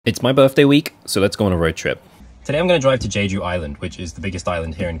It's my birthday week, so let's go on a road trip. Today I'm going to drive to Jeju Island, which is the biggest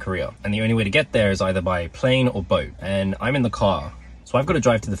island here in Korea. And the only way to get there is either by plane or boat. And I'm in the car. So I've got to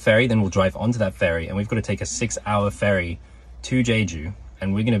drive to the ferry, then we'll drive onto that ferry, and we've got to take a 6-hour ferry to Jeju.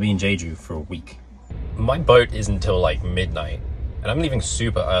 And we're going to be in Jeju for a week. My boat is until like midnight, and I'm leaving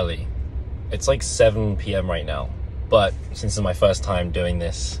super early. It's like 7 p.m. right now. But since it's my first time doing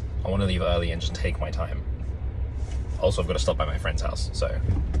this, I want to leave early and just take my time. Also, I've got to stop by my friend's house, so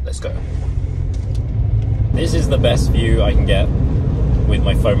let's go. This is the best view I can get with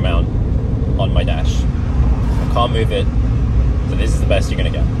my phone mount on my dash. I can't move it, so this is the best you're gonna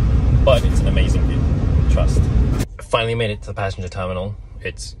get. But it's an amazing view, trust. I finally made it to the passenger terminal.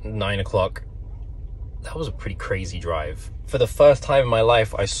 It's 9 o'clock. That was a pretty crazy drive. For the first time in my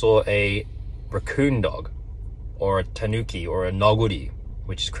life, I saw a raccoon dog, or a tanuki, or a noguri,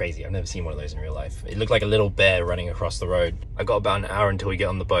 which is crazy. I've never seen one of those in real life. It looked like a little bear running across the road. I got about an hour until we get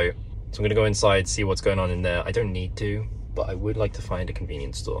on the boat. So I'm gonna go inside, see what's going on in there. I don't need to, but I would like to find a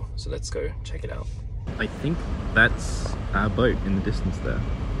convenience store. So let's go check it out. I think that's our boat in the distance there.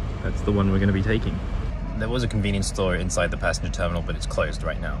 That's the one we're gonna be taking. There was a convenience store inside the passenger terminal, but it's closed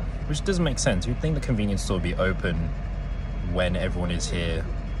right now, which doesn't make sense. You'd think the convenience store would be open when everyone is here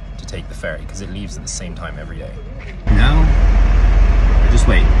to take the ferry, because it leaves at the same time every day. Now, just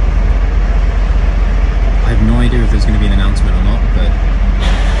wait. I have no idea if there's going to be an announcement or not, but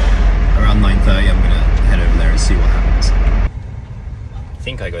around 9:30 I'm going to head over there and see what happens. I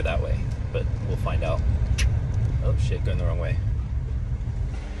think I go that way, but we'll find out. Oh shit, going the wrong way.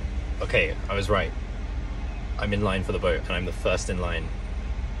 Okay, I was right. I'm in line for the boat, and I'm the first in line.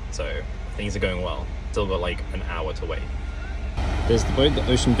 So, things are going well. Still got like an hour to wait. There's the boat, the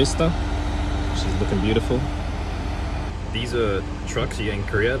Ocean Vista. She's looking beautiful. These are trucks you get in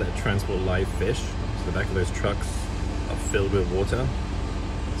Korea that transport live fish. So the back of those trucks are filled with water.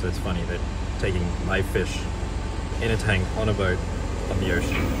 So it's funny, they're taking live fish in a tank on a boat on the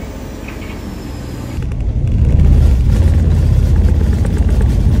ocean.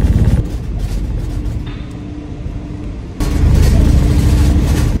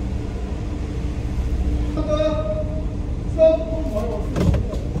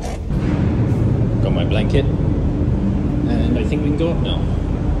 Got my blanket. And I think we can go up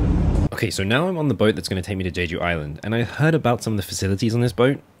now. Okay, so now I'm on the boat that's going to take me to Jeju Island, and I heard about some of the facilities on this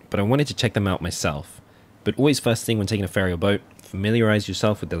boat, but I wanted to check them out myself. But always first thing when taking a ferry or boat, familiarize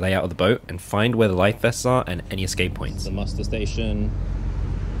yourself with the layout of the boat and find where the life vests are and any escape points. The muster station.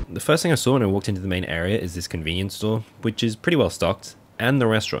 The first thing I saw when I walked into the main area is this convenience store, which is pretty well stocked, and the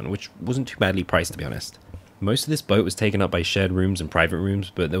restaurant, which wasn't too badly priced to be honest. Most of this boat was taken up by shared rooms and private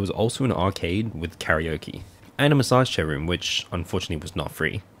rooms, but there was also an arcade with karaoke. And a massage chair room, which unfortunately was not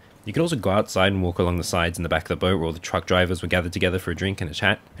free. You could also go outside and walk along the sides in the back of the boat where all the truck drivers were gathered together for a drink and a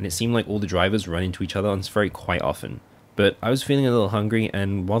chat, and it seemed like all the drivers run into each other on this ferry quite often. But I was feeling a little hungry,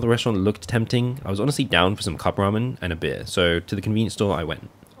 and while the restaurant looked tempting, I was honestly down for some cup ramen and a beer, so to the convenience store I went.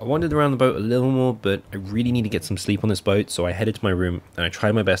 I wandered around the boat a little more, but I really need to get some sleep on this boat, so I headed to my room, and I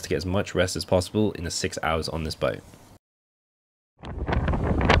tried my best to get as much rest as possible in the 6 hours on this boat.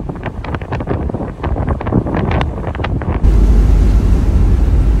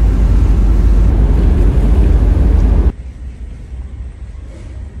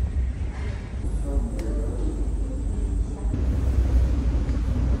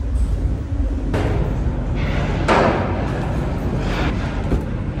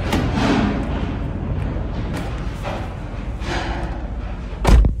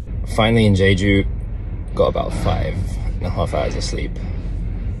 Finally in Jeju, got about 5.5 hours of sleep.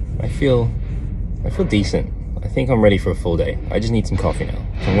 I feel decent. I think I'm ready for a full day. I just need some coffee now.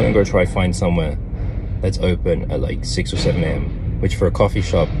 So I'm gonna go try find somewhere that's open at like 6 or 7 a.m. which for a coffee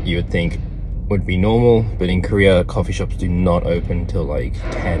shop you would think would be normal, but in Korea coffee shops do not open till like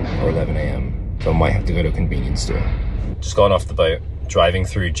 10 or 11 a.m. So I might have to go to a convenience store. Just got off the boat, driving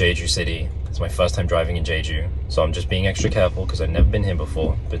through Jeju City. It's my first time driving in Jeju, so I'm just being extra careful because I've never been here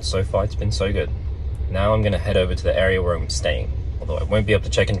before, but so far it's been so good. Now I'm gonna head over to the area where I'm staying, although I won't be able to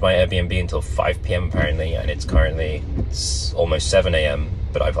check into my Airbnb until 5 p.m. apparently, and it's currently almost 7 a.m.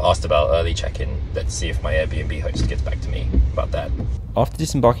 But I've asked about early check-in. Let's see if my Airbnb host gets back to me about that. After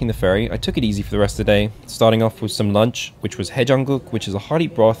disembarking the ferry, I took it easy for the rest of the day, starting off with some lunch, which was haejanguk, which is a hearty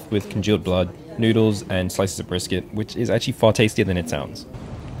broth with congealed blood, noodles, and slices of brisket, which is actually far tastier than it sounds.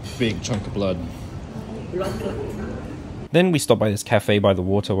 Big chunk of blood. Then we stopped by this cafe by the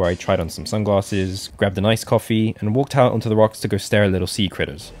water where I tried on some sunglasses, grabbed a nice coffee, and walked out onto the rocks to go stare at little sea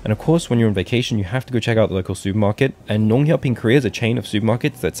critters. And of course, when you're on vacation, you have to go check out the local supermarket, and Nonghyup in Korea is a chain of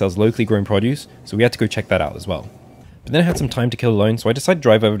supermarkets that sells locally grown produce, so we had to go check that out as well. But But then I had some time to kill alone, so I decided to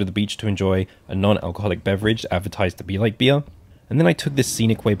drive over to the beach to enjoy a non-alcoholic beverage advertised to be like beer. And then I took this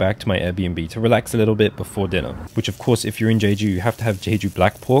scenic way back to my Airbnb to relax a little bit before dinner. Which of course, if you're in Jeju, you have to have Jeju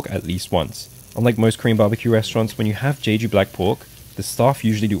black pork at least once. Unlike most Korean barbecue restaurants, when you have Jeju black pork, the staff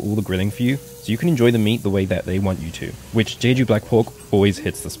usually do all the grilling for you, so you can enjoy the meat the way that they want you to. Which Jeju black pork always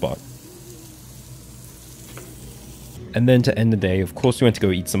hits the spot. And then to end the day, of course we went to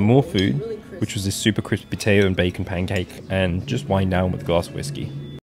go eat some more food, which was this super crispy potato and bacon pancake, and just wind down with a glass of whiskey.